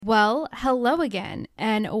Well, hello again,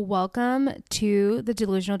 and welcome to the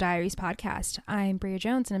Delusional Diaries podcast. I'm Bria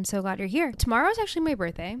Jones, and I'm so glad you're here. Tomorrow is actually my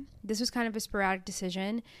birthday. This was kind of a sporadic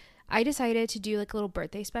decision. I decided to do like a little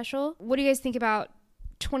birthday special. What do you guys think about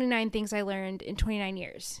 29 things I learned in 29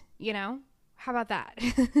 years? You know? How about that?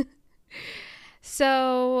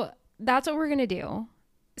 So that's what we're going to do.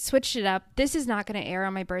 Switched it up. This is not going to air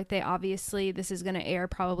on my birthday, obviously. This is going to air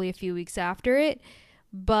probably a few weeks after it.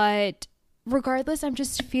 But regardless, I'm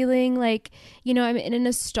just feeling like, I'm in a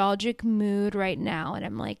nostalgic mood right now, and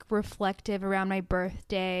I'm like reflective around my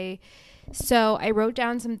birthday. So I wrote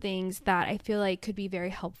down some things that I feel like could be very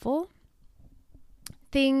helpful.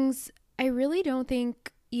 Things I really don't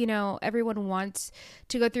think, everyone wants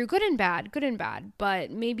to go through, good and bad, but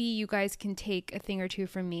maybe you guys can take a thing or two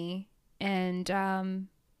from me, and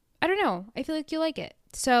I don't know. I feel like you'll like it.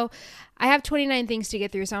 So I have 29 things to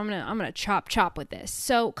get through, so I'm gonna chop with this.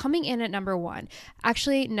 So coming in at number 1,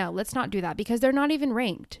 actually, no, let's not do that because they're not even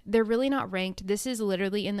ranked. They're really not ranked. This is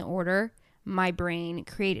literally in the order my brain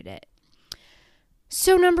created it.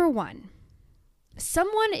 So number 1,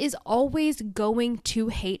 someone is always going to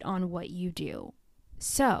hate on what you do.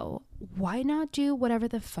 So why not do whatever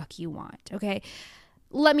the fuck you want? Okay,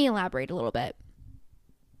 let me elaborate a little bit.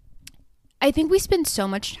 I think we spend so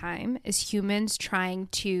much time as humans trying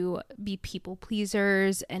to be people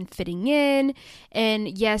pleasers and fitting in.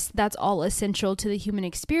 And yes, that's all essential to the human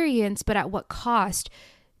experience, but at what cost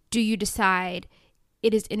do you decide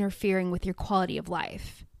it is interfering with your quality of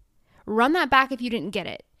life? Run that back if you didn't get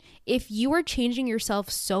it. If you are changing yourself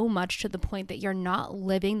so much to the point that you're not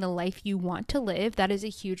living the life you want to live, that is a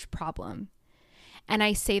huge problem. And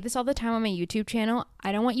I say this all the time on my YouTube channel.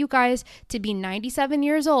 I don't want you guys to be 97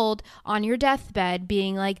 years old on your deathbed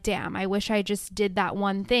being like, damn, I wish I just did that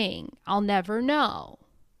one thing. I'll never know.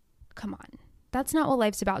 Come on. That's not what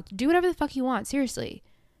life's about. Do whatever the fuck you want. Seriously.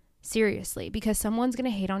 Because someone's going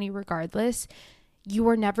to hate on you regardless. You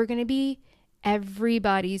are never going to be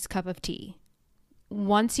everybody's cup of tea.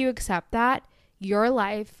 Once you accept that, your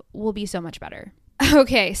life will be so much better.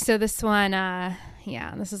 Okay, so this one,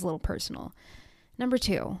 this is a little personal. Number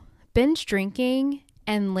 2, binge drinking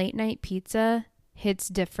and late night pizza hits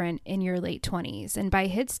different in your late 20s. And by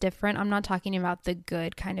hits different, I'm not talking about the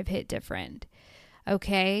good kind of hit different.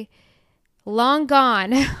 Okay? Long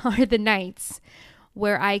gone are the nights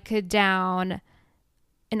where I could down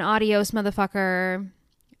an Adios motherfucker,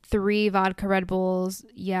 3 vodka Red Bulls.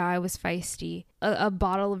 Yeah, I was feisty. A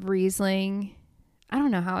bottle of Riesling. I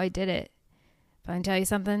don't know how I did it. But I can tell you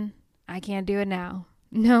something. I can't do it now.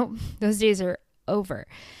 Nope. Those days are over.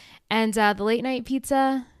 And the late night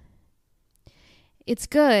pizza, it's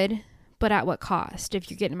good, but at what cost, if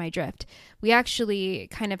you're getting my drift? We actually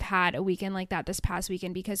kind of had a weekend like that this past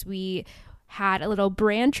weekend because we had a little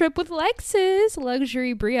brand trip with Lexus,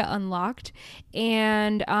 Luxury Bria Unlocked,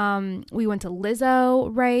 and we went to Lizzo,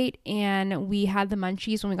 right? And we had the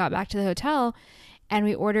munchies when we got back to the hotel, and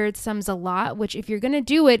we ordered some Zalat, which if you're going to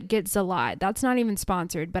do it, get Zalat. That's not even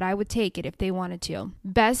sponsored, but I would take it if they wanted to.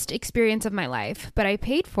 Best experience of my life, but I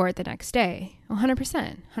paid for it the next day.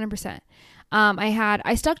 100%.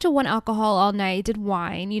 I stuck to one alcohol all night, did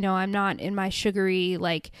wine. I'm not in my sugary,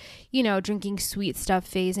 drinking sweet stuff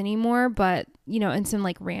phase anymore, but, in some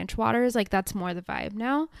like ranch waters, like that's more the vibe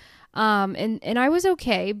now. And I was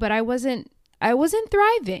okay, but I wasn't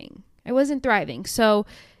thriving. So,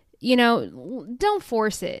 don't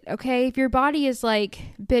force it, okay? If your body is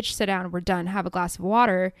like, bitch, sit down, we're done, have a glass of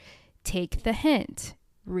water, take the hint,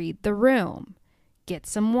 read the room, get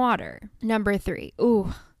some water. Number 3,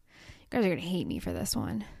 ooh, you guys are gonna hate me for this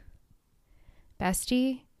one.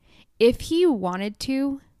 Bestie, if he wanted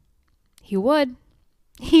to, he would.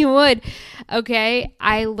 He would, okay?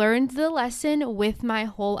 I learned the lesson with my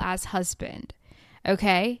whole ass husband,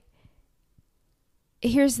 okay?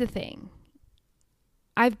 Here's the thing.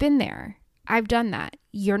 I've been there. I've done that.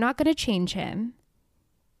 You're not going to change him.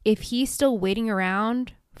 If he's still waiting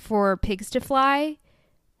around for pigs to fly,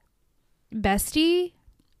 bestie,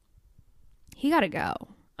 he got to go.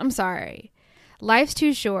 I'm sorry. Life's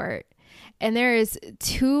too short. And there's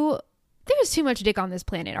too much dick on this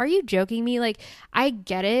planet. Are you joking me? Like, I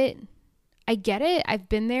get it. I've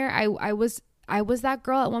been there. I was that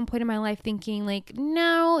girl at one point in my life thinking like,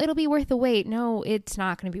 no, it'll be worth the wait. No, it's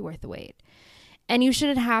not going to be worth the wait. And you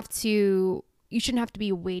shouldn't have to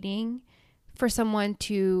be waiting for someone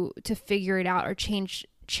to figure it out or change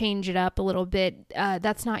it up a little bit.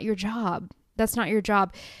 That's not your job.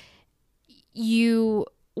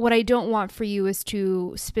 What I don't want for you is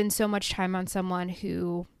to spend so much time on someone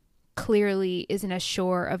who clearly isn't as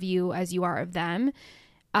sure of you as you are of them,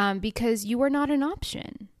 because you are not an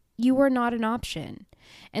option. You are not an option.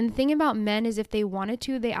 And the thing about men is if they wanted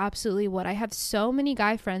to, they absolutely would. I have so many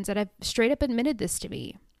guy friends that have straight up admitted this to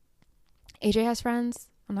me. AJ has friends.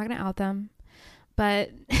 I'm not going to out them.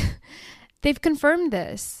 But they've confirmed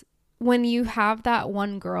this. When you have that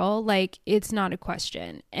one girl, like, it's not a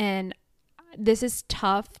question. And this is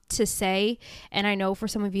tough to say, and I know for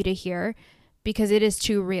some of you to hear, because it is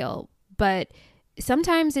too real. But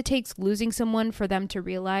sometimes it takes losing someone for them to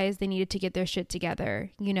realize they needed to get their shit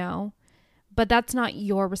together, you know? But that's not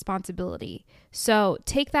your responsibility. So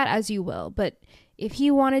take that as you will. But if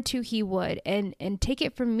he wanted to, he would. And take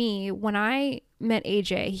it from me, when I met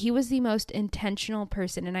AJ, he was the most intentional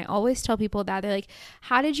person. And I always tell people that. They're like,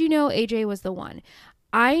 how did you know AJ was the one?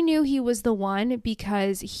 I knew he was the one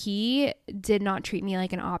because he did not treat me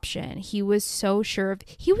like an option. He was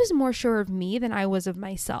more sure of me than I was of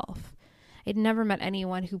myself. I'd never met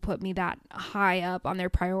anyone who put me that high up on their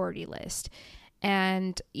priority list.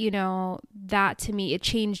 And, you know, that to me, it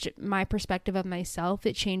changed my perspective of myself.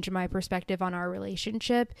 It changed my perspective on our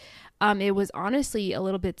relationship. It was honestly a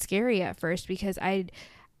little bit scary at first because I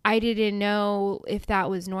didn't know if that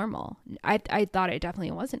was normal. I thought it definitely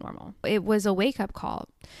wasn't normal. It was a wake-up call.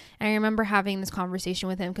 And I remember having this conversation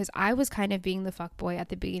with him because I was kind of being the fuckboy at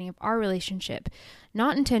the beginning of our relationship.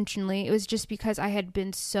 Not intentionally. It was just because I had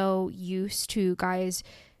been so used to guys,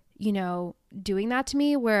 you know, doing that to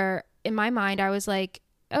me, where in my mind I was like,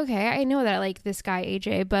 okay, I know that I like this guy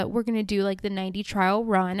AJ, but we're going to do like the 90 trial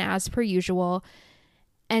run as per usual.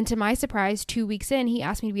 And to my surprise, 2 weeks in, he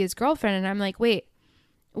asked me to be his girlfriend. And I'm like, wait,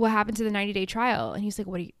 what happened to the 90-day trial? And he's like,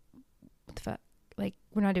 what the fuck? Like,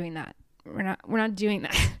 we're not doing that. We're not doing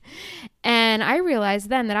that. And I realized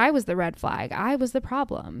then that I was the red flag. I was the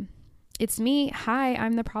problem. It's me. Hi,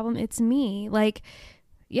 I'm the problem. It's me. Like,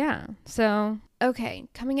 yeah. So, okay.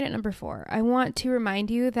 Coming in at number 4, I want to remind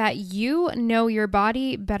you that you know your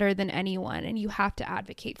body better than anyone, and you have to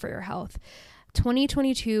advocate for your health.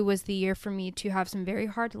 2022 was the year for me to have some very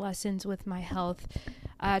hard lessons with my health.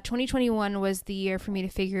 2021 was the year for me to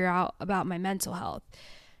figure out about my mental health.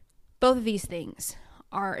 Both of these things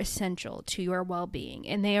are essential to your well-being,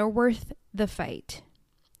 and they are worth the fight.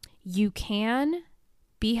 You can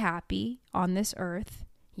be happy on this earth.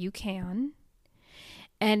 You can.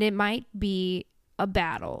 And it might be a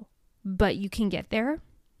battle, but you can get there.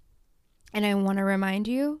 And I want to remind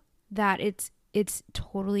you that it's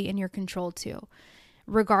totally in your control too.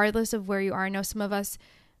 Regardless of where you are. I know some of us,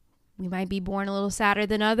 we might be born a little sadder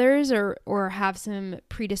than others or have some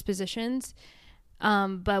predispositions.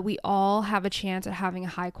 But we all have a chance at having a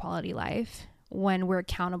high quality life when we're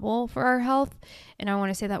accountable for our health. And I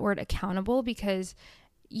want to say that word accountable because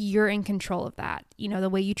you're in control of that. You know, the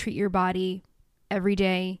way you treat your body every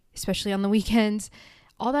day, especially on the weekends,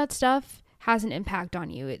 all that stuff has an impact on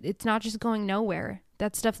you. It's not just going nowhere.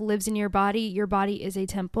 That stuff lives in your body. Your body is a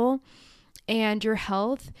temple, and your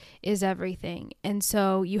health is everything. And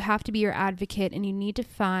so you have to be your advocate, and you need to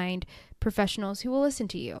find professionals who will listen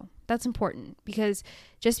to you. That's important, because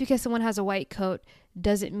just because someone has a white coat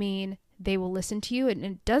doesn't mean they will listen to you, and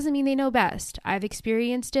it doesn't mean they know best. I've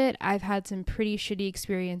experienced it. I've had some pretty shitty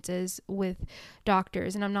experiences with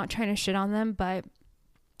doctors, and I'm not trying to shit on them, but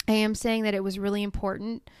I am saying that it was really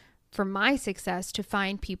important for my success to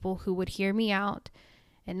find people who would hear me out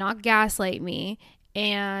and not gaslight me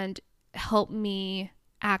and help me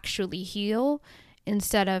actually heal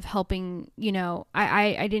instead of helping, you know,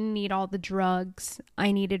 I didn't need all the drugs.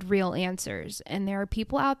 I needed real answers. And there are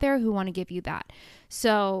people out there who want to give you that.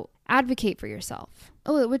 So advocate for yourself.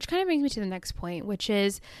 Oh, which kind of brings me to the next point, which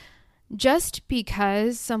is just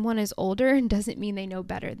because someone is older doesn't mean they know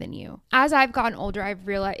better than you. As I've gotten older, I've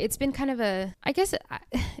realized it's been kind of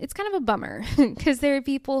it's kind of a bummer because there are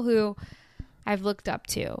people who I've looked up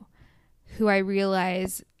to who I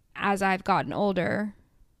realize as I've gotten older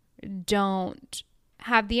don't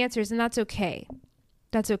have the answers, and that's okay.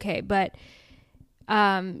 That's okay. But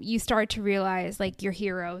you start to realize like your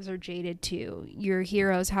heroes are jaded too. Your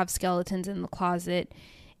heroes have skeletons in the closet.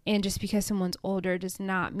 And just because someone's older does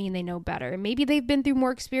not mean they know better. Maybe they've been through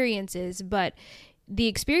more experiences, but the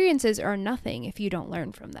experiences are nothing if you don't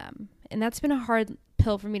learn from them. And that's been a hard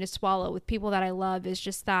pill for me to swallow with people that I love, is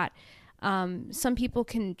just that some people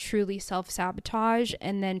can truly self-sabotage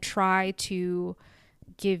and then try to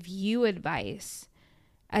give you advice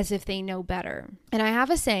as if they know better. And I have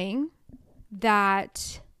a saying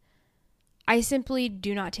that I simply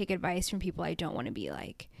do not take advice from people I don't want to be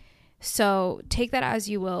like. So take that as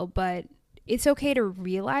you will, but it's okay to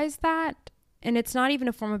realize that. And it's not even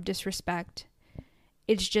a form of disrespect.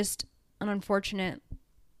 It's just an unfortunate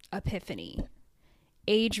epiphany.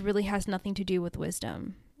 Age really has nothing to do with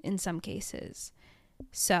wisdom in some cases.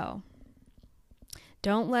 So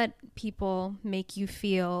Don't let people make you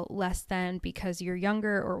feel less than because you're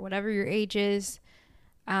younger or whatever your age is.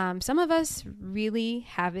 Some of us really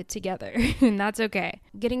have it together, and that's okay.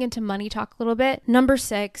 Getting into money talk a little bit. Number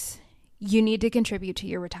 6, you need to contribute to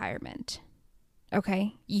your retirement.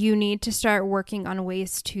 Okay? You need to start working on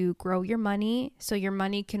ways to grow your money so your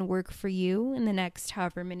money can work for you in the next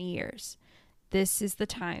however many years. This is the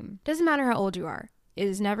time. Doesn't matter how old you are. It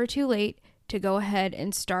is never too late to go ahead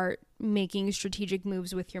and start making strategic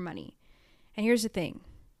moves with your money. And here's the thing.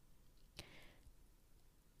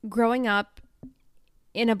 Growing up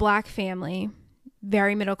in a Black family,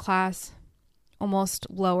 very middle class, almost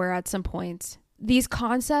lower at some points, these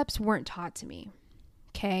concepts weren't taught to me.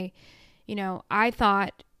 Okay? You know, I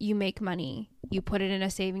thought you make money, you put it in a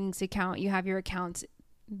savings account, you have your accounts,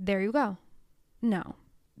 there you go. No.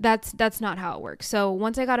 That's not how it works. So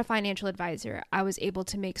once I got a financial advisor, I was able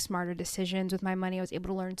to make smarter decisions with my money. I was able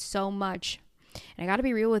to learn so much. And I got to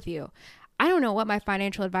be real with you. I don't know what my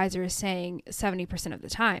financial advisor is saying 70% of the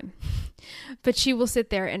time, but she will sit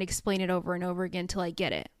there and explain it over and over again till I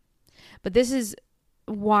get it. But this is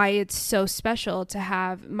why it's so special to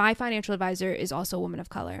have my financial advisor is also a woman of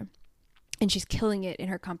color, and she's killing it in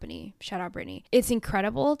her company. Shout out Brittany. It's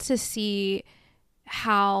incredible to see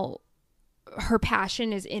how her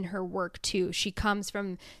passion is in her work too. She comes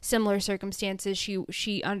from similar circumstances.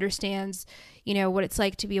 She understands, you know, what it's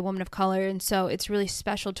like to be a woman of color. And so it's really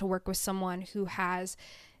special to work with someone who has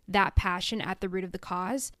that passion at the root of the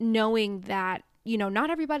cause, knowing that, you know, not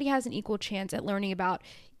everybody has an equal chance at learning about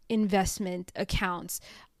investment accounts,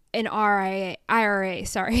 an IRA, a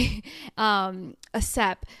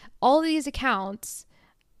SEP, all these accounts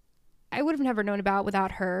I would have never known about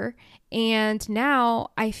without her. And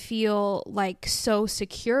now I feel like so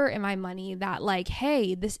secure in my money that like,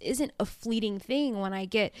 hey, this isn't a fleeting thing when I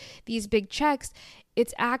get these big checks.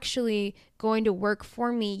 It's actually going to work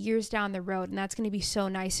for me years down the road. And that's going to be so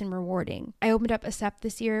nice and rewarding. I opened up a SEP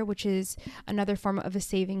this year, which is another form of a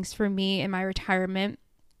savings for me in my retirement.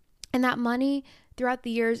 And that money throughout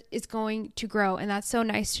the years is going to grow. And that's so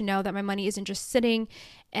nice to know that my money isn't just sitting,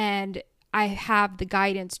 and I have the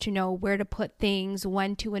guidance to know where to put things,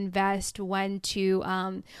 when to invest, when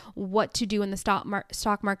to, what to do in the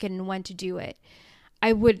stock market and when to do it.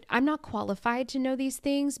 I'm not qualified to know these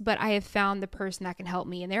things, but I have found the person that can help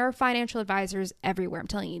me. And there are financial advisors everywhere. I'm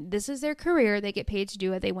telling you, this is their career. They get paid to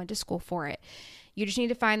do it. They went to school for it. You just need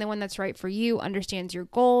to find the one that's right for you, understands your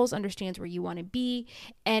goals, understands where you want to be.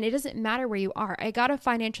 And it doesn't matter where you are. I got a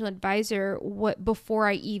financial advisor before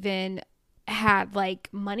I even had like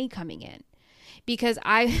money coming in, because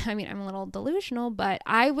I mean, I'm a little delusional, but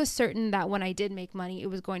I was certain that when I did make money, it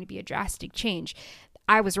was going to be a drastic change.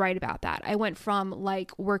 I was right about that. I went from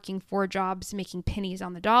like working 4 jobs, making pennies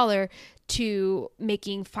on the dollar, to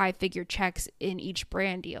making 5-figure checks in each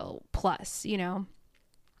brand deal plus, you know.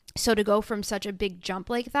 So to go from such a big jump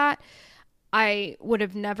like that, I would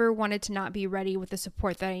have never wanted to not be ready with the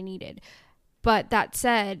support that I needed. But that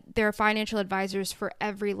said, there are financial advisors for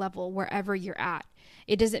every level, wherever you're at.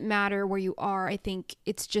 It doesn't matter where you are. I think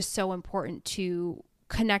it's just so important to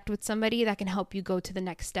connect with somebody that can help you go to the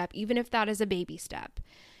next step, even if that is a baby step.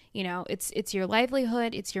 You know, it's your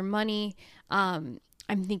livelihood, it's your money. I'm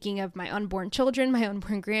thinking of my unborn children, my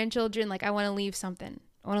unborn grandchildren. Like, I want to leave something.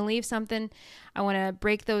 I want to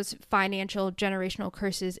break those financial generational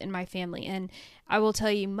curses in my family. And I will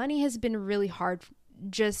tell you, money has been really hard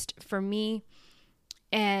just for me.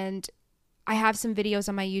 And I have some videos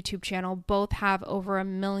on my YouTube channel. Both have over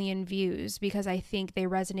 1 million views because I think they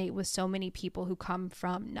resonate with so many people who come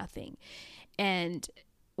from nothing. And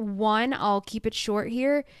one, I'll keep it short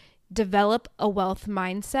here, develop a wealth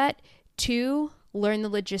mindset. 2, learn the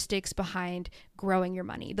logistics behind growing your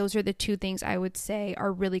money. Those are the 2 things I would say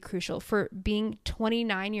are really crucial. For being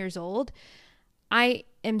 29 years old, I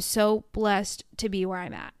am so blessed to be where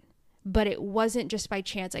I'm at. But it wasn't just by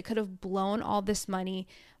chance. I could have blown all this money,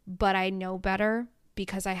 but I know better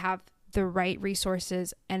because I have the right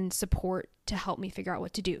resources and support to help me figure out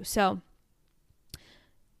what to do. So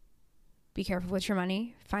be careful with your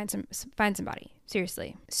money. Find somebody.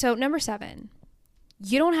 Seriously. So number 7,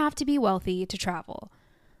 you don't have to be wealthy to travel,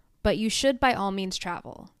 but you should by all means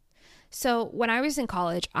travel. So when I was in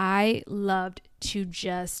college, I loved to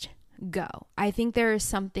just go. I think there is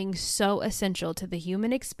something so essential to the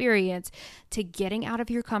human experience to getting out of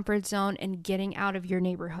your comfort zone and getting out of your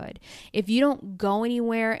neighborhood. If you don't go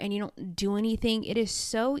anywhere and you don't do anything, it is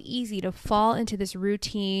so easy to fall into this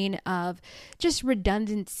routine of just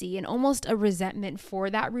redundancy and almost a resentment for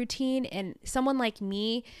that routine. And someone like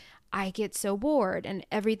me, I get so bored and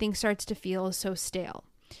everything starts to feel so stale.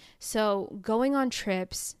 So going on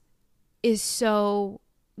trips is so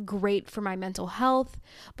great for my mental health,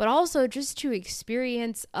 but also just to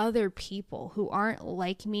experience other people who aren't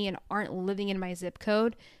like me and aren't living in my zip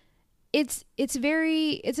code. It's a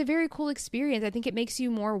very cool experience. I think it makes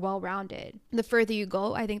you more well-rounded. The further you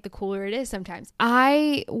go, I think the cooler it is sometimes.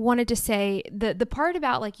 I wanted to say the part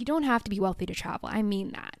about like, you don't have to be wealthy to travel. I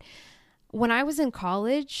mean that. When I was in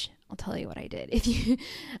college, I'll tell you what I did.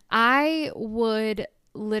 I would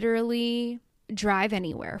literally drive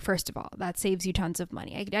anywhere. First of all, that saves you tons of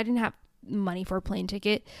money. I didn't have money for a plane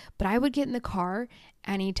ticket, but I would get in the car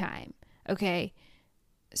anytime. Okay.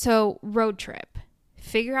 So road trip.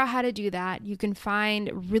 Figure out how to do that. You can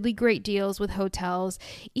find really great deals with hotels,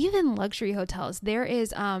 even luxury hotels. There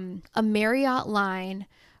is a Marriott line.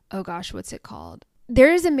 Oh gosh, what's it called?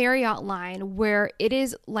 There is a Marriott line where it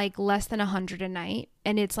is like less than $100 a night,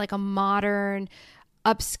 and it's like a modern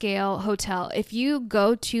upscale hotel. If you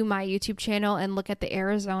go to my YouTube channel and look at the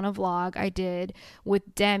Arizona vlog I did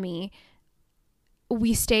with Demi,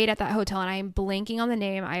 we stayed at that hotel, and I'm blanking on the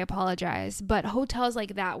name. I apologize. But hotels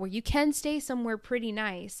like that where you can stay somewhere pretty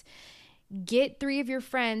nice, get 3 of your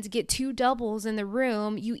friends, get 2 doubles in the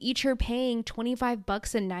room. You each are paying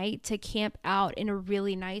 $25 a night to camp out in a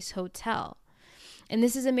really nice hotel. And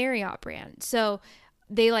this is a Marriott brand. So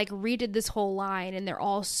they like redid this whole line, and they're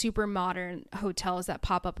all super modern hotels that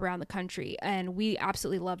pop up around the country. And we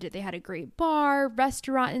absolutely loved it. They had a great bar,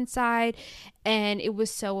 restaurant inside, and it was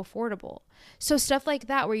so affordable. So stuff like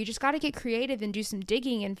that, where you just got to get creative and do some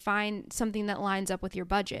digging and find something that lines up with your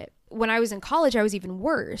budget. When I was in college, I was even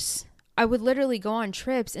worse. I would literally go on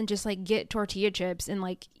trips and just like get tortilla chips and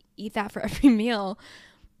like eat that for every meal,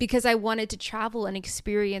 because I wanted to travel and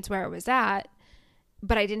experience where I was at,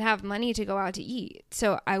 but I didn't have money to go out to eat.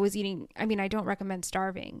 So I was eating, I mean, I don't recommend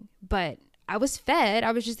starving, but I was fed.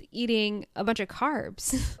 I was just eating a bunch of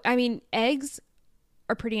carbs. I mean, eggs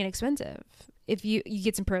are pretty inexpensive. If you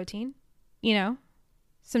get some protein, you know,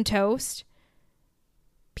 some toast,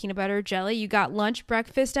 peanut butter, jelly, you got lunch,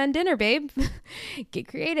 breakfast, and dinner, babe. Get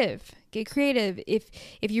creative. Get creative. If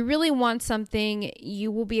you really want something,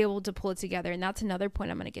 you will be able to pull it together. And that's another point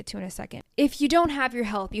I'm going to get to in a second. If you don't have your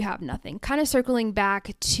health, you have nothing. Kind of circling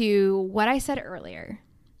back to what I said earlier.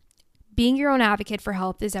 Being your own advocate for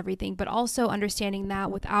health is everything, but also understanding that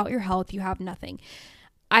without your health, you have nothing.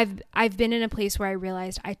 I've been in a place where I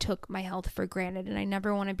realized I took my health for granted, and I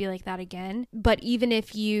never want to be like that again. But even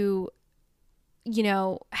if you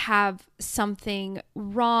have something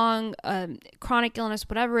wrong, chronic illness,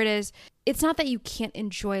 whatever it is, it's not that you can't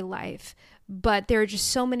enjoy life, but there are just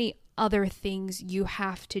so many other things you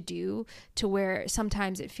have to do to where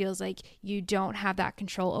sometimes it feels like you don't have that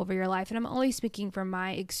control over your life. And I'm only speaking from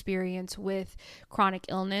my experience with chronic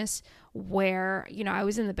illness, where, I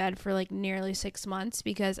was in the bed for like nearly 6 months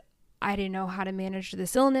because I didn't know how to manage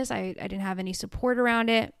this illness. I didn't have any support around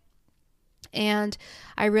it. And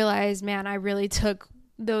I realized, man, I really took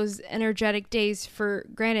those energetic days for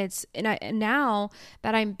granted. And now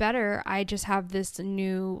that I'm better, I just have this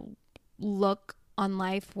new look on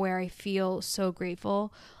life where I feel so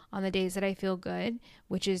grateful on the days that I feel good,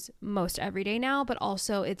 which is most every day now. But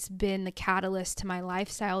also it's been the catalyst to my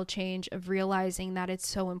lifestyle change of realizing that it's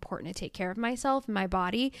so important to take care of myself and my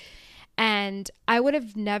body. And I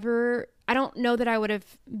don't know that I would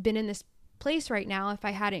have been in this place right now if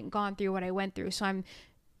I hadn't gone through what I went through. So I'm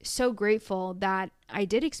so grateful that I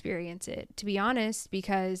did experience it, to be honest,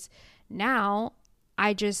 because now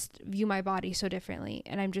I just view my body so differently,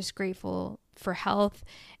 and I'm just grateful for health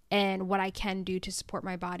and what I can do to support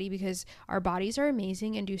my body, because our bodies are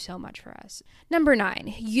amazing and do so much for us. Number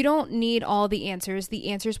 9, you don't need all the answers. The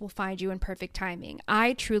answers will find you in perfect timing.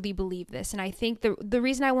 I truly believe this. And I think the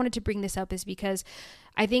reason I wanted to bring this up is because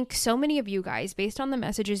I think so many of you guys, based on the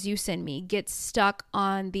messages you send me, get stuck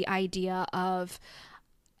on the idea of,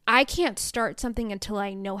 I can't start something until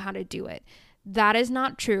I know how to do it. That is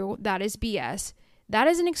not true. That is BS. That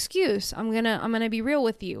is an excuse. I'm gonna be real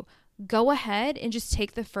with you. Go ahead and just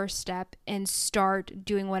take the first step and start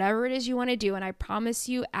doing whatever it is you want to do. And I promise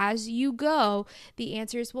you, as you go, the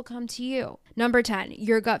answers will come to you. Number 10,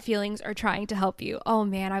 your gut feelings are trying to help you. Oh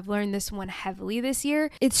man, I've learned this one heavily this year.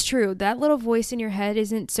 It's true. That little voice in your head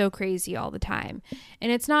isn't so crazy all the time.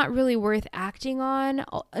 And it's not really worth acting on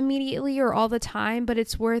immediately or all the time, but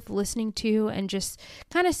it's worth listening to and just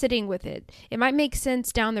kind of sitting with it. It might make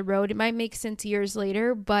sense down the road. It might make sense years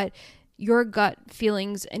later, but your gut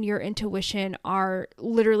feelings and your intuition are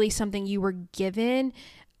literally something you were given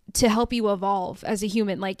to help you evolve as a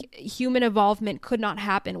human. Like, human evolvement could not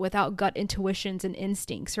happen without gut intuitions and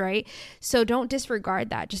instincts, right? So don't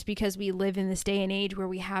disregard that just because we live in this day and age where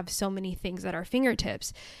we have so many things at our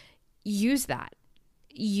fingertips. Use that.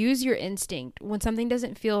 use your instinct. When something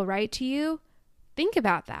doesn't feel right to you, think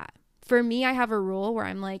about that. For me, I have a rule where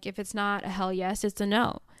I'm like, if it's not a hell yes, it's a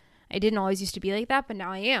no. I didn't always used to be like that, but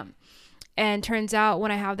now I am. And turns out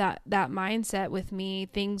when I have that mindset with me,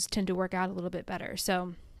 things tend to work out a little bit better.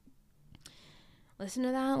 So listen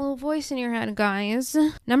to that little voice in your head, guys.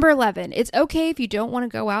 Number 11, it's okay if you don't want to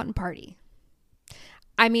go out and party.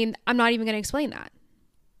 I mean, I'm not even going to explain that.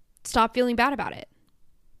 Stop feeling bad about it.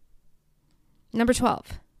 Number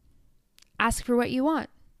 12, ask for what you want.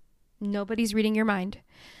 Nobody's reading your mind.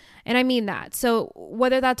 And I mean that. So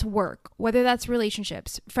whether that's work, whether that's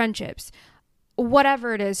relationships, friendships,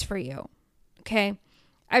 whatever it is for you, okay?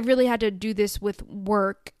 I've really had to do this with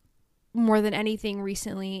work more than anything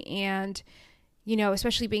recently. And, you know,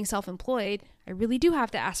 especially being self-employed, I really do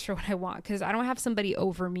have to ask for what I want because I don't have somebody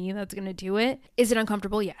over me that's going to do it. Is it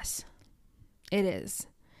uncomfortable? Yes, it is.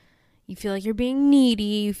 You feel like you're being needy.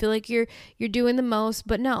 You feel like you're doing the most,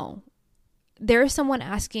 but no, there is someone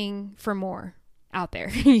asking for more out there.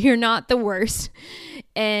 You're not the worst.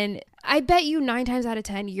 And I bet you 9 times out of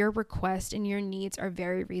 10, your requests and your needs are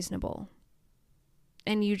very reasonable.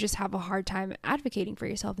 And you just have a hard time advocating for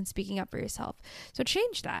yourself and speaking up for yourself. So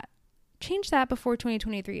change that. Change that before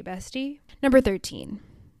 2023, bestie. Number 13.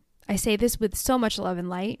 I say this with so much love and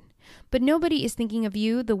light, but nobody is thinking of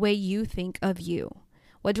you the way you think of you.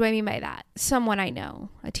 What do I mean by that? Someone I know,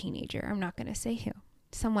 a teenager. I'm not going to say who.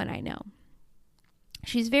 Someone I know.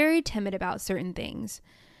 She's very timid about certain things.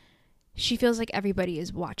 She feels like everybody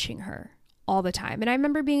is watching her all the time. And I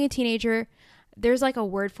remember being a teenager, there's like a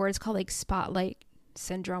word for it. It's called like spotlight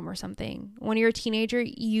syndrome or something. When you're a teenager,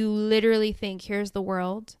 you literally think, here's the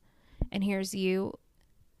world and here's you.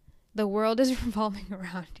 The world is revolving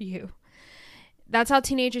around you. That's how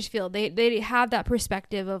teenagers feel. They have that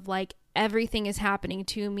perspective of like, everything is happening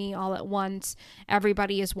to me all at once.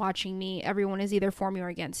 Everybody is watching me. Everyone is either for me or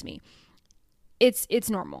against me. It's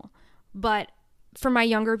normal. But for my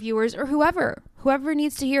younger viewers or whoever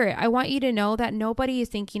needs to hear it, I want you to know that nobody is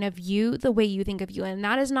thinking of you the way you think of you. And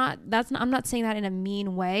I'm not saying that in a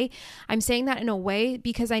mean way. I'm saying that in a way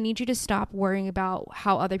because I need you to stop worrying about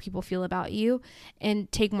how other people feel about you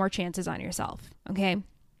and take more chances on yourself. Okay.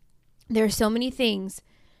 There are so many things,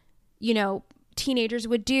 you know, teenagers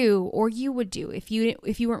would do or you would do if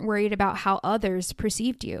you weren't worried about how others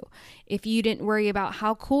perceived you, if you didn't worry about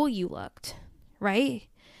how cool you looked, right?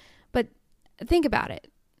 But think about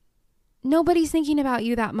it. Nobody's thinking about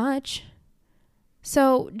you that much.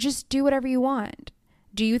 So just do whatever you want.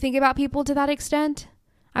 Do you think about people to that extent?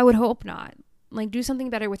 I would hope not. Like, do something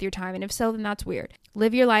better with your time. And if so, then that's weird.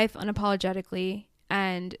 Live your life unapologetically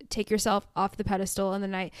and take yourself off the pedestal in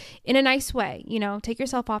a nice way, you know, take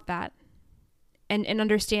yourself off that. And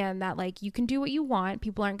understand that, like, you can do what you want.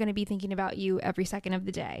 People aren't going to be thinking about you every second of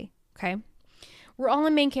the day, okay? We're all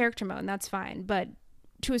in main character mode, and that's fine. But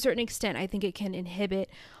to a certain extent, I think it can inhibit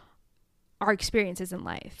our experiences in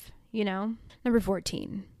life, you know? Number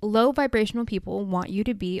 14, low vibrational people want you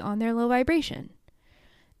to be on their low vibration.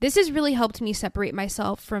 This has really helped me separate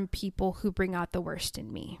myself from people who bring out the worst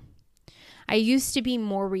in me. I used to be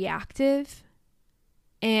more reactive,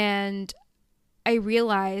 and I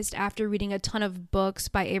realized after reading a ton of books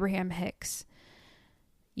by Abraham Hicks,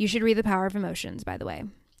 you should read The Power of Emotions, by the way.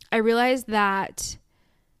 I realized that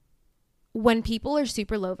when people are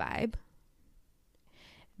super low vibe,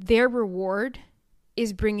 their reward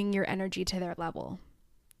is bringing your energy to their level.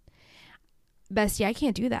 Bestie, I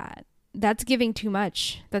can't do that. That's giving too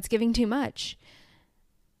much.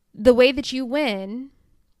 The way that you win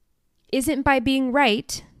isn't by being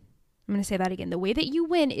right. I'm going to say that again. The way that you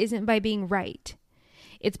win isn't by being right.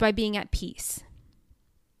 It's by being at peace.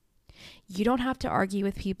 You don't have to argue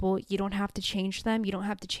with people. You don't have to change them. You don't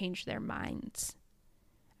have to change their minds.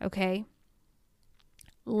 Okay?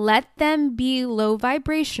 Let them be low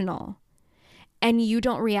vibrational and you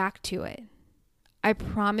don't react to it. I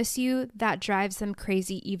promise you that drives them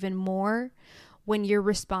crazy even more when your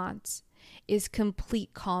response is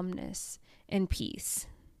complete calmness and peace.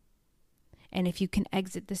 And if you can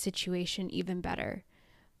exit the situation, even better.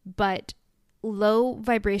 But low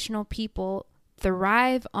vibrational people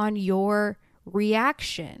thrive on your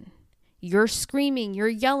reaction. You're screaming, you're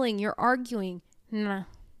yelling, you're arguing. Nah,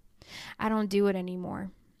 I don't do it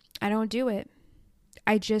anymore. I don't do it.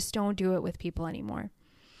 I just don't do it with people anymore.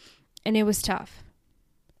 And it was tough.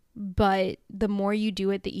 But the more you do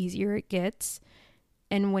it, the easier it gets.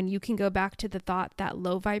 And when you can go back to the thought that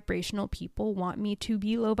low vibrational people want me to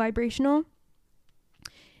be low vibrational,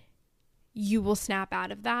 you will snap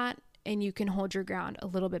out of that and you can hold your ground a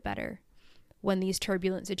little bit better when these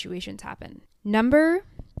turbulent situations happen. Number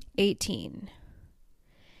 18.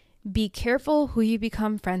 Be careful who you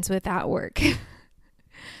become friends with at work.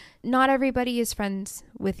 Not everybody is friends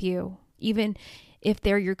with you, even if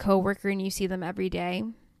they're your coworker and you see them every day.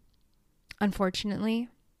 Unfortunately,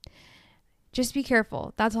 just be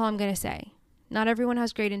careful. That's all I'm going to say. Not everyone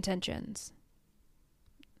has great intentions.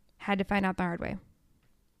 Had to find out the hard way.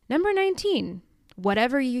 Number 19,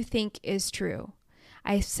 whatever you think is true.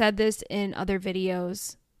 I said this in other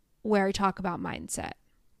videos where I talk about mindset,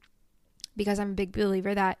 because I'm a big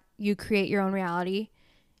believer that you create your own reality.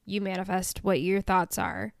 You manifest what your thoughts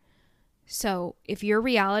are. So if your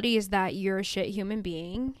reality is that you're a shit human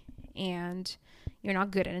being and you're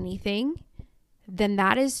not good at anything, then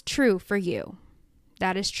that is true for you.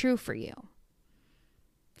 That is true for you.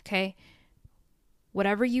 Okay?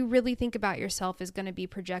 Whatever you really think about yourself is going to be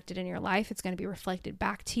projected in your life. It's going to be reflected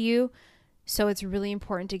back to you. So it's really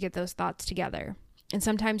important to get those thoughts together. And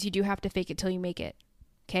sometimes you do have to fake it till you make it.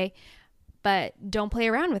 Okay? But don't play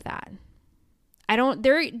around with that.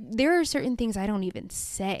 There are certain things I don't even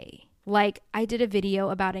say. Like, I did a video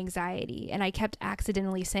about anxiety and I kept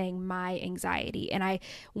accidentally saying my anxiety, and I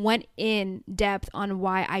went in depth on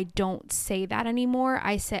why I don't say that anymore.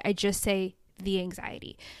 I just say the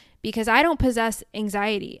anxiety, because I don't possess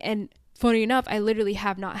anxiety. And funny enough, I literally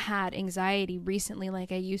have not had anxiety recently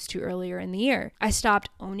like I used to earlier in the year. I stopped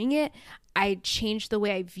owning it. I changed the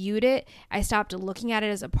way I viewed it. I stopped looking at it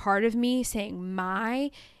as a part of me, saying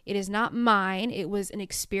it is not mine. It was an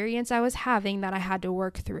experience I was having that I had to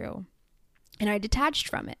work through. And I detached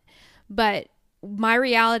from it. But my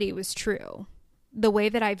reality was true. The way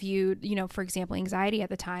that I viewed, for example, anxiety at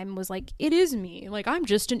the time was like, it is me. Like, I'm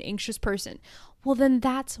just an anxious person. Well, then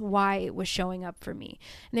that's why it was showing up for me.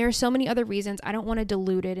 And there are so many other reasons. I don't want to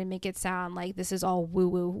dilute it and make it sound like this is all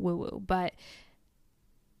woo-woo, woo-woo. But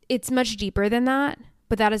it's much deeper than that.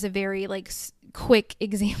 But that is a very quick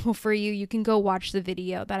example for you. You can go watch the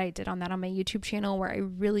video that I did on that on my YouTube channel, where I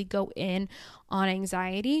really go in on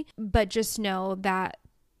anxiety. But just know that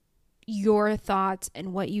your thoughts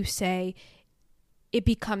and what you say, it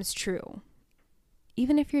becomes true.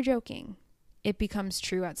 Even if you're joking, it becomes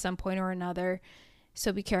true at some point or another.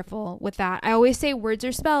 So be careful with that. I always say words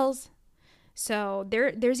are spells. So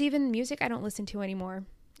there's even music I don't listen to anymore.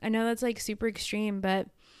 I know that's super extreme, but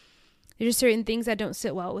there's just certain things that don't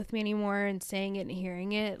sit well with me anymore, and saying it and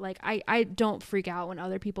hearing it. I don't freak out when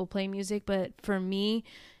other people play music, but for me,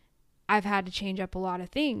 I've had to change up a lot of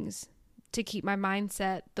things to keep my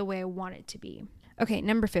mindset the way I want it to be. Okay,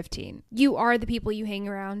 number 15. You are the people you hang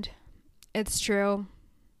around. It's true.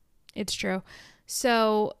 It's true.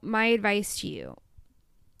 So my advice to you,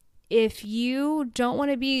 if you don't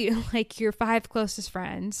want to be like your 5 closest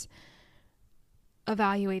friends,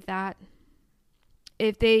 evaluate that.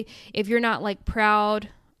 If you're not proud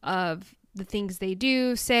of the things they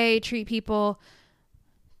do, say, treat people,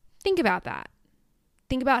 think about that.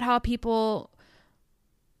 Think about how people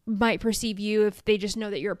might perceive you if they just know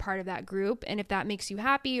that you're a part of that group. And if that makes you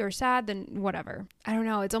happy or sad, then whatever. I don't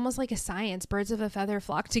know. It's almost like a science. Birds of a feather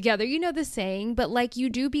flock together. You know the saying, but you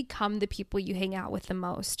do become the people you hang out with the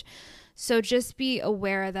most. So just be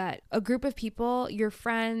aware that a group of people, your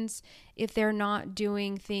friends, if they're not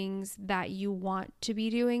doing things that you want to be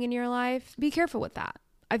doing in your life, be careful with that.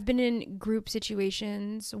 I've been in group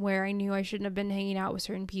situations where I knew I shouldn't have been hanging out with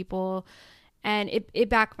certain people, and it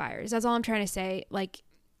backfires. That's all I'm trying to say,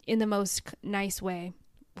 in the most nice way,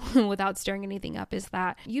 without stirring anything up, is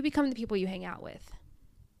that you become the people you hang out with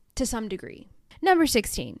to some degree. Number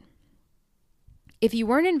 16. If you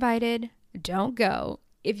weren't invited, don't go.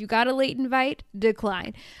 If you got a late invite,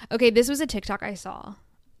 decline. Okay, this was a TikTok I saw,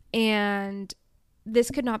 and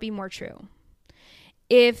this could not be more true.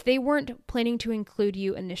 If they weren't planning to include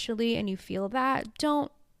you initially and you feel that,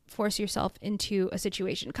 don't force yourself into a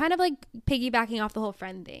situation. Kind of like piggybacking off the whole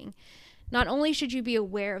friend thing. Not only should you be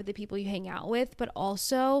aware of the people you hang out with, but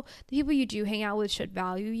also the people you do hang out with should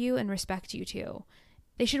value you and respect you too.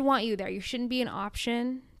 They should want you there. You shouldn't be an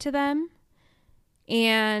option to them.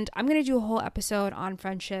 And I'm going to do a whole episode on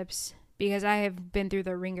friendships, because I have been through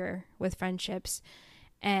the ringer with friendships,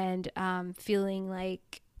 and feeling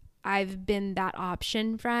like I've been that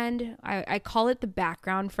option friend. I call it the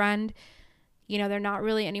background friend. They're not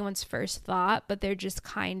really anyone's first thought, but they're just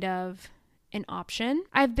kind of an option.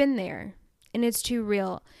 I've been there, and it's too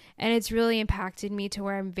real. And it's really impacted me to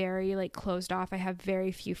where I'm very closed off. I have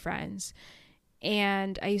very few friends.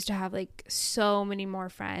 And I used to have so many more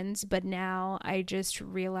friends, but now I just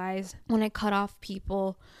realize when I cut off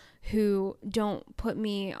people who don't put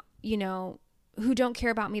me, who don't care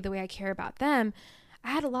about me the way I care about them, I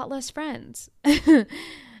had a lot less friends.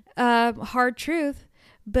 Hard truth,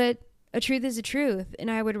 but a truth is a truth.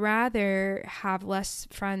 And I would rather have less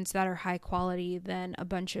friends that are high quality than a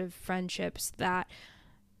bunch of friendships that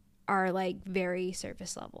are like very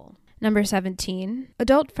surface level. Number 17,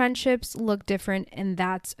 adult friendships look different, and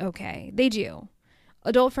that's okay. They do.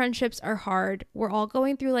 Adult friendships are hard. We're all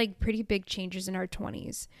going through like pretty big changes in our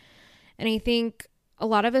 20s. And I think a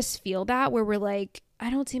lot of us feel that, where we're like, I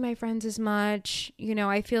don't see my friends as much. You know,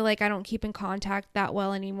 I feel like I don't keep in contact that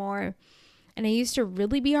well anymore. And I used to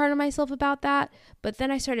really be hard on myself about that. But then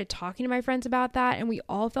I started talking to my friends about that, and we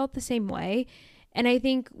all felt the same way. And I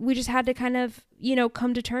think we just had to kind of, you know,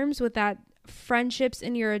 come to terms with that. Friendships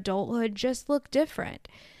in your adulthood just look different.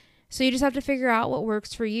 So you just have to figure out what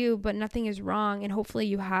works for you, but nothing is wrong. And hopefully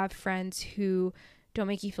you have friends who don't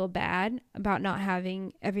make you feel bad about not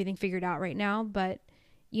having everything figured out right now. But,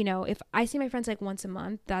 you know, if I see my friends like once a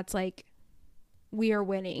month, that's like, we are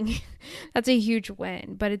winning. That's a huge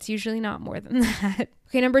win, but it's usually not more than that.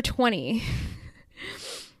 Okay, number 20.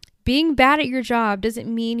 Being bad at your job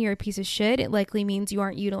doesn't mean you're a piece of shit. It likely means you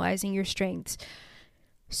aren't utilizing your strengths.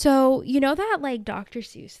 So, you know that like Dr.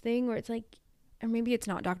 Seuss thing where it's like, or maybe it's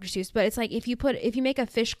not Dr. Seuss, but it's like if you make a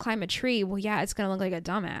fish climb a tree, well, yeah, it's going to look like a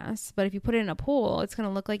dumbass. But if you put it in a pool, it's going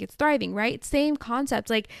to look like it's thriving, right? Same concept.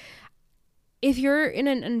 Like if you're in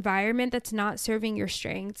an environment that's not serving your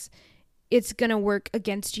strengths, it's going to work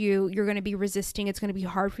against you. You're going to be resisting. It's going to be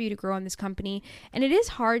hard for you to grow in this company. And it is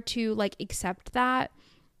hard to like accept that,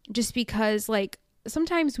 just because like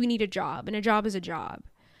sometimes we need a job, and a job is a job.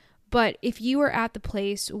 But if you are at the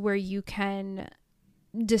place where you can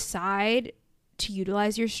decide to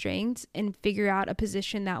utilize your strengths and figure out a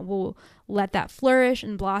position that will let that flourish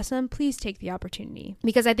and blossom, please take the opportunity,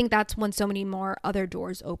 because I think that's when so many more other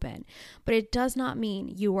doors open. But it does not mean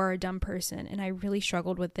you are a dumb person. And I really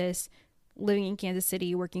struggled with this living in Kansas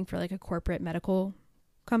City, working for like a corporate medical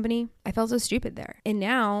company. I felt so stupid there. And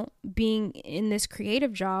now being in this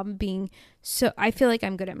creative job, I feel like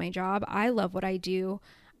I'm good at my job. I love what I do.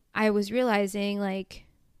 I was realizing like,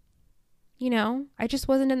 you know, I just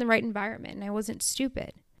wasn't in the right environment, and I wasn't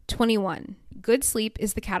stupid. 21. Good sleep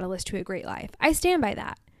is the catalyst to a great life. I stand by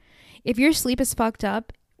that. If your sleep is fucked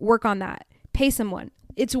up, work on that. Pay someone.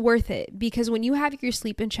 It's worth it, because when you have your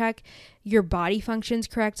sleep in check, your body functions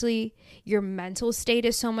correctly, your mental state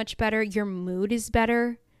is so much better, your mood is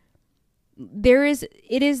better.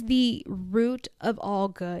 It is the root of all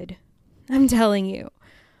good. I'm telling you.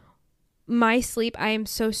 My sleep, I am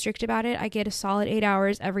so strict about it. I get a solid 8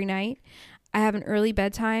 hours every night. I have an early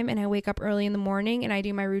bedtime, and I wake up early in the morning, and I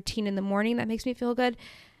do my routine in the morning. That makes me feel good.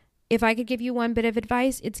 If I could give you one bit of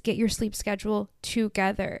advice, it's get your sleep schedule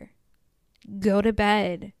together. Go to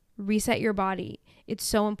bed. Reset your body. It's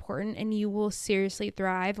so important, and you will seriously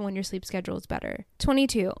thrive when your sleep schedule is better.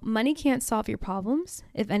 22. Money can't solve your problems.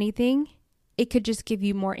 If anything, it could just give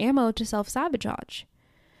you more ammo to self-sabotage.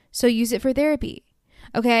 So use it for therapy.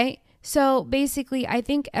 Okay? So basically, I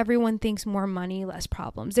think everyone thinks more money, less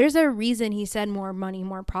problems. There's a reason he said more money,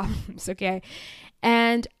 more problems, okay?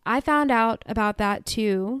 And I found out about that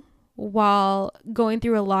too while going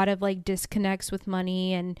through a lot of like disconnects with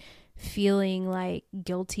money and feeling like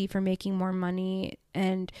guilty for making more money.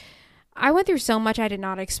 And I went through so much I did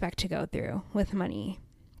not expect to go through with money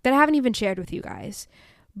that I haven't even shared with you guys.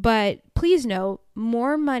 But please note,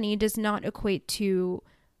 more money does not equate to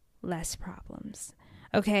less problems.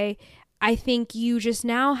 Okay, I think you just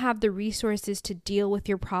now have the resources to deal with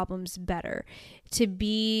your problems better, to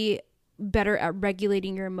be better at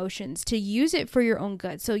regulating your emotions, to use it for your own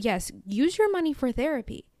good. So yes, use your money for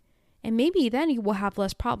therapy, and maybe then you will have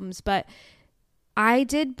less problems. But I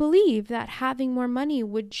did believe that having more money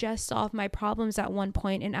would just solve my problems at one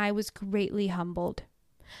point, and I was greatly humbled.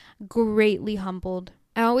 Greatly humbled.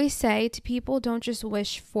 I always say to people, don't just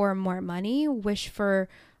wish for more money, wish for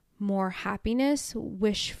more happiness,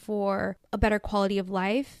 wish for a better quality of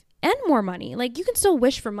life and more money. Like you can still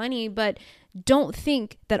wish for money, but don't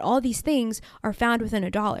think that all these things are found within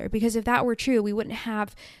 $1, because if that were true, we wouldn't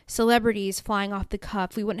have celebrities flying off the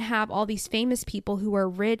cuff. We wouldn't have all these famous people who are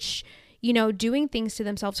rich, you know, doing things to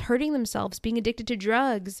themselves, hurting themselves, being addicted to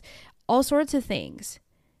drugs, all sorts of things,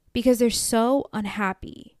 because they're so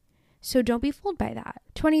unhappy. So don't be fooled by that.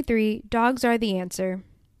 23, dogs are the answer.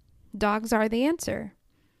 Dogs are the answer.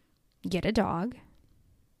 Get a dog.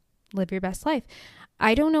 Live your best life.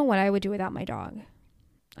 I don't know what I would do without my dog.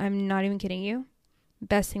 I'm not even kidding you.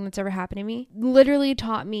 Best thing that's ever happened to me. Literally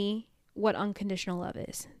taught me what unconditional love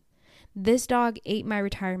is. This dog ate my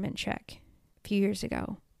retirement check a few years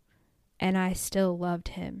ago, and I still loved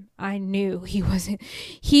him. I knew he was it.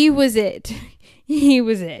 He was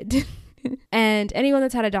it. And anyone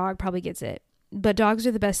that's had a dog probably gets it. But dogs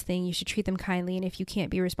are the best thing. You should treat them kindly. And if you can't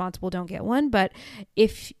be responsible, don't get one. But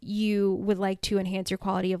if you would like to enhance your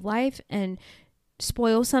quality of life and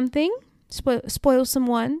spoil something, spoil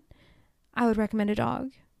someone, I would recommend a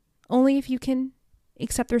dog. Only if you can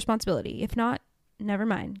accept the responsibility. If not, never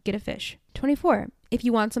mind. Get a fish. 24. If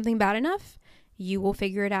you want something bad enough, you will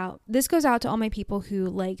figure it out. This goes out to all my people who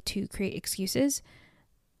like to create excuses.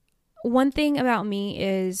 One thing about me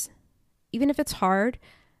is, even if it's hard,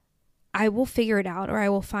 I will figure it out, or I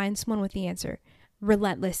will find someone with the answer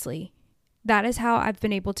relentlessly. That is how I've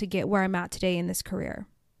been able to get where I'm at today in this career.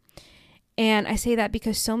 And I say that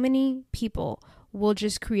because so many people will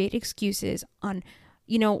just create excuses on,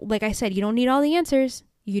 like I said, you don't need all the answers.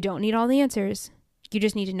 You don't need all the answers. You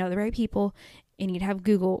just need to know the right people, and you need to have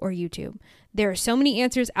Google or YouTube. There are so many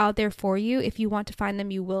answers out there for you. If you want to find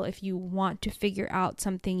them, you will. If you want to figure out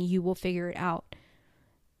something, you will figure it out.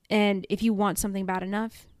 And if you want something bad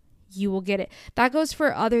enough, you will get it. That goes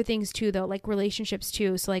for other things too, though, like relationships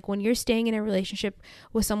too. So like when you're staying in a relationship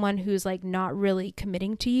with someone who's like not really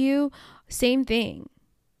committing to you, same thing.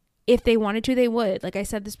 If they wanted to, they would. Like I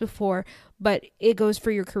said this before, but it goes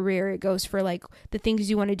for your career. It goes for like the things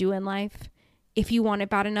you want to do in life. If you want it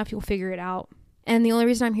bad enough, you'll figure it out. And the only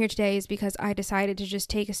reason I'm here today is because I decided to just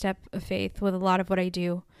take a step of faith with a lot of what I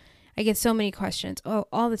do. I get so many questions,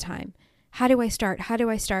 all the time. How do I start? How do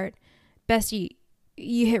I start? Bestie,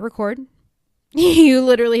 you hit record. You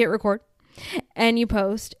literally hit record and you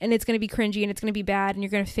post, and it's going to be cringy and it's going to be bad and you're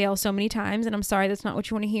going to fail so many times. And I'm sorry, that's not what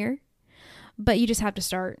you want to hear, but you just have to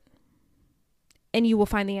start and you will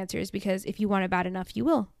find the answers, because if you want it bad enough, you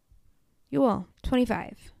will.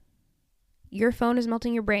 25. Your phone is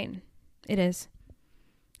melting your brain. It is.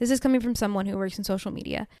 This is coming from someone who works in social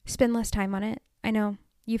media. Spend less time on it. I know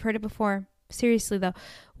you've heard it before. Seriously though,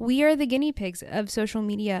 we are the guinea pigs of social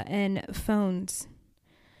media and phones.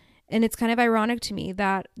 And it's kind of ironic to me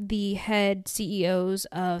that the head CEOs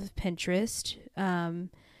of Pinterest,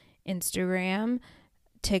 Instagram,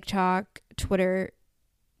 TikTok, Twitter,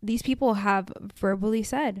 these people have verbally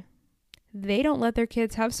said they don't let their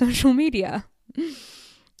kids have social media.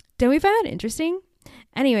 Don't we find that interesting?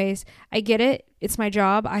 Anyways, I get it. It's my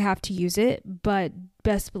job. I have to use it. But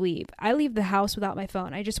best believe, I leave the house without my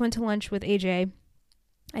phone. I just went to lunch with AJ.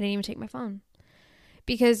 I didn't even take my phone.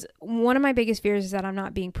 Because one of my biggest fears is that I'm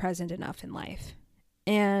not being present enough in life.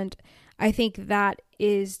 And I think that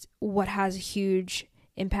is what has a huge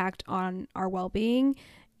impact on our well-being,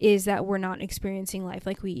 is that we're not experiencing life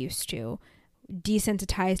like we used to.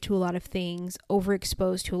 Desensitized to a lot of things,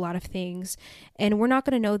 overexposed to a lot of things. And we're not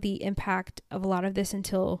going to know the impact of a lot of this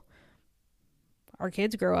until our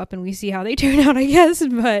kids grow up and we see how they turn out, I guess.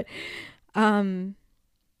 But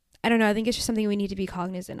I don't know. I think it's just something we need to be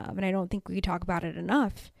cognizant of. And I don't think we talk about it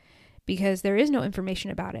enough, because there is no information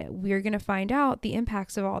about it. We're going to find out the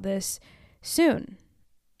impacts of all this soon.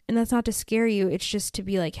 And that's not to scare you. It's just to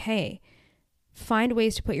be like, hey, find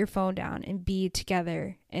ways to put your phone down and be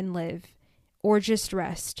together and live, or just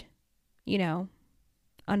rest,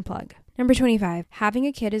 unplug. Number 25, having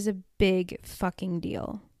a kid is a big fucking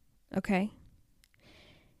deal. Okay.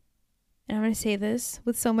 And I'm going to say this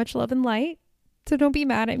with so much love and light, so don't be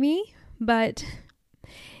mad at me, but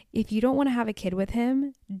if you don't want to have a kid with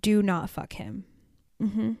him, do not fuck him.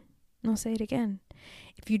 I'll say it again.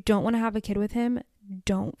 If you don't want to have a kid with him,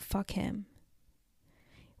 don't fuck him.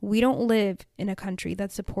 We don't live in a country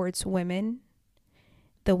that supports women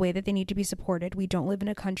the way that they need to be supported. We don't live in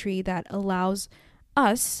a country that allows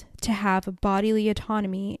us to have bodily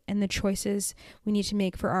autonomy and the choices we need to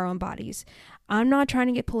make for our own bodies. I'm not trying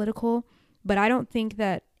to get political, but I don't think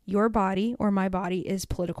that your body or my body is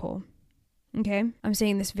political. Okay? I'm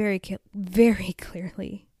saying this very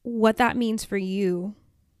clearly. What that means for you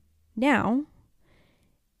now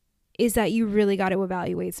is that you really got to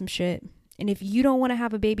evaluate some shit. And if you don't want to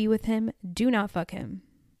have a baby with him, do not fuck him.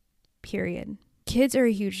 Period. Kids are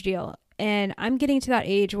a huge deal. And I'm getting to that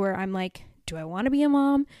age where I'm like, do I want to be a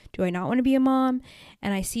mom? Do I not want to be a mom?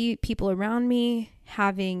 And I see people around me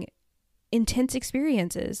having intense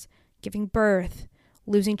experiences, giving birth,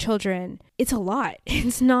 losing children. It's a lot.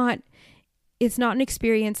 It's not an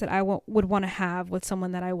experience that I would want to have with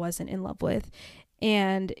someone that I wasn't in love with.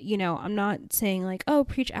 And, I'm not saying like, oh,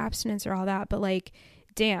 preach abstinence or all that, but like,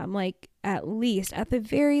 damn, like at the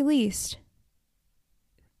very least,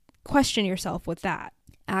 question yourself with that.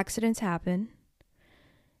 Accidents happen,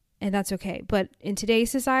 and that's okay. But in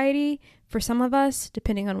today's society, for some of us,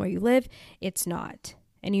 depending on where you live, it's not.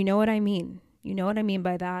 And you know what I mean. You know what I mean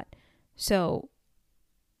by that. So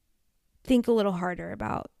think a little harder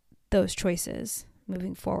about those choices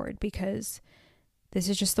moving forward, because this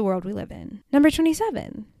is just the world we live in. Number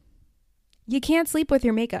 27. You can't sleep with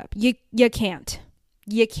your makeup. You can't.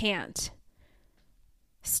 You can't.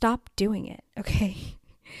 Stop doing it, okay?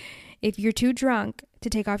 If you're too drunk to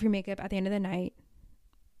take off your makeup at the end of the night,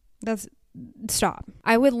 stop.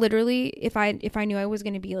 I would literally, if I knew I was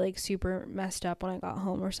going to be like super messed up when I got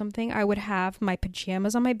home or something, I would have my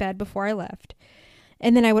pajamas on my bed before I left.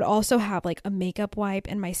 And then I would also have like a makeup wipe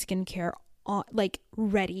and my skincare on, like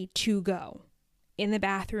ready to go in the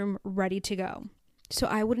bathroom, ready to go. So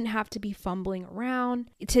I wouldn't have to be fumbling around.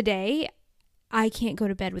 Today, I can't go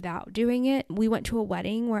to bed without doing it. We went to a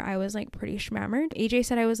wedding where I was like pretty schmammered. AJ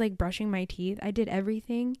said I was like brushing my teeth. I did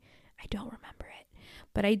everything. I don't remember it,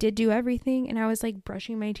 but I did do everything. And I was like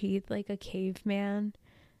brushing my teeth like a caveman,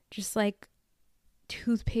 just like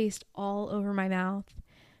toothpaste all over my mouth.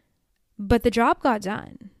 But the job got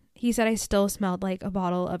done. He said I still smelled like a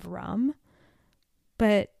bottle of rum,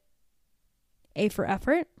 but A for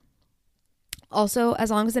effort. Also, as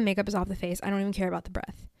long as the makeup is off the face, I don't even care about the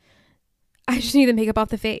breath. I just need the makeup off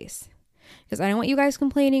the face. Because I don't want you guys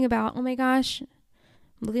complaining about, oh my gosh, I'm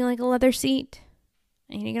looking like a leather seat.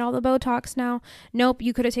 I need to get all the Botox now. Nope,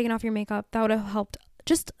 you could have taken off your makeup. That would have helped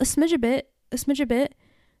just a smidge a bit.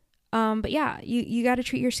 But yeah, you got to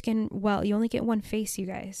treat your skin well. You only get one face, you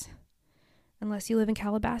guys. Unless you live in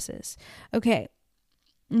Calabasas. Okay,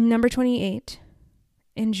 number 28.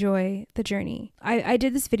 Enjoy the journey. I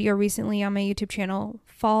did this video recently on my YouTube channel,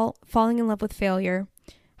 Falling in Love with Failure.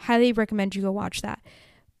 Highly recommend you go watch that.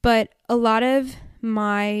 But a lot of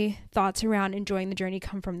my thoughts around enjoying the journey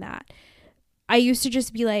come from that. I used to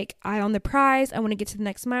just be like, eye on the prize. I want to get to the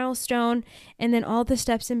next milestone. And then all the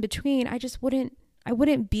steps in between, I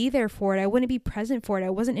wouldn't be there for it. I wouldn't be present for it. I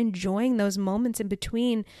wasn't enjoying those moments in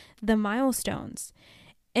between the milestones.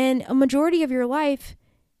 And a majority of your life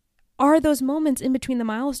are those moments in between the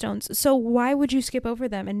milestones. So why would you skip over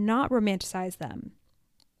them and not romanticize them?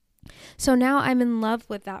 So now I'm in love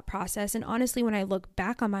with that process. And honestly, when I look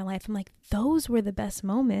back on my life, I'm like, those were the best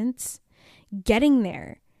moments. Getting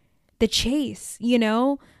there, the chase,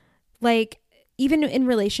 like even in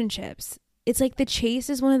relationships, it's like the chase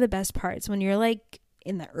is one of the best parts when you're like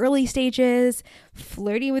in the early stages,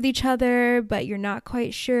 flirting with each other, but you're not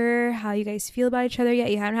quite sure how you guys feel about each other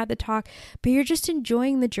yet. You haven't had the talk, but you're just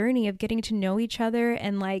enjoying the journey of getting to know each other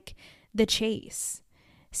and like the chase.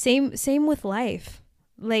 Same with life.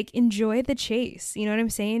 Like, enjoy the chase. You know what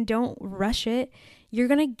I'm saying? Don't rush it. You're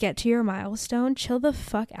going to get to your milestone. Chill the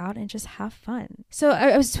fuck out and just have fun. So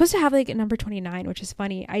I was supposed to have like a number 29, which is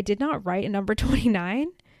funny. I did not write a number 29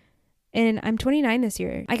 and I'm 29 this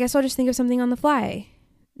year. I guess I'll just think of something on the fly.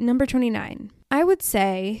 Number 29. I would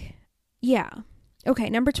say, yeah. Okay,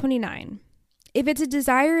 number 29. If it's a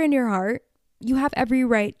desire in your heart, you have every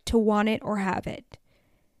right to want it or have it.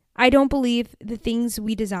 I don't believe the things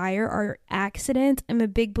we desire are accidents. I'm a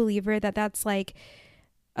big believer that that's like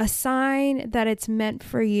a sign that it's meant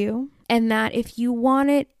for you and that if you want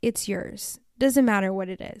it, it's yours. Doesn't matter what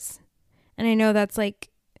it is. And I know that's like,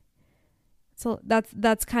 so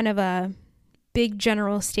that's kind of a big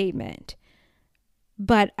general statement.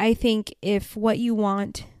 But I think if what you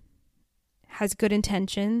want has good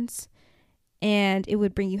intentions and it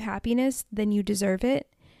would bring you happiness, then you deserve it.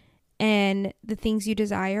 And the things you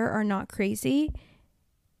desire are not crazy,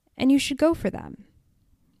 and you should go for them,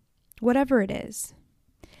 whatever it is.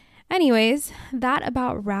 Anyways, that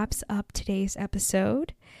about wraps up today's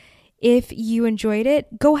episode. If you enjoyed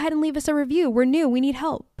it, go ahead and leave us a review. We're new. We need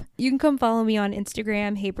help. You can come follow me on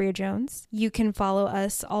Instagram, Hey Bria Jones. You can follow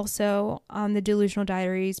us also on the Delusional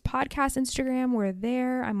Diaries podcast Instagram. We're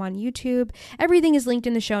there. I'm on YouTube. Everything is linked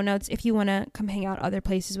in the show notes if you want to come hang out other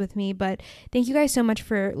places with me. But thank you guys so much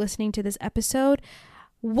for listening to this episode.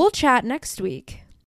 We'll chat next week.